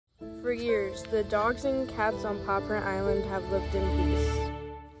For years, the dogs and cats on Popper Island have lived in peace.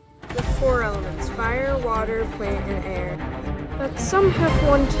 The four elements: fire, water, plant, and air. But some have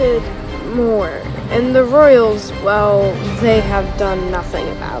wanted more, and the royals, well, they have done nothing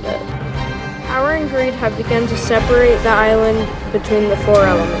about it. Power and greed have begun to separate the island between the four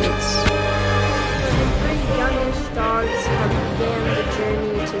elements. The three youngish dogs have began the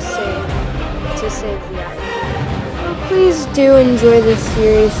journey to save the island. Well, please do enjoy this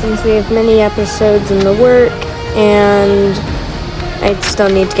series since we have many episodes in the work, and I still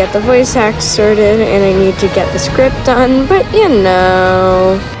need to get the voice acts sorted, and I need to get the script done, but you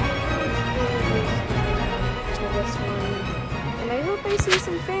know. And I hope I see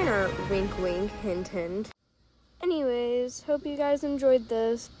some fan art, wink wink, hint hint. Anyways, hope you guys enjoyed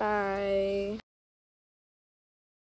this, bye.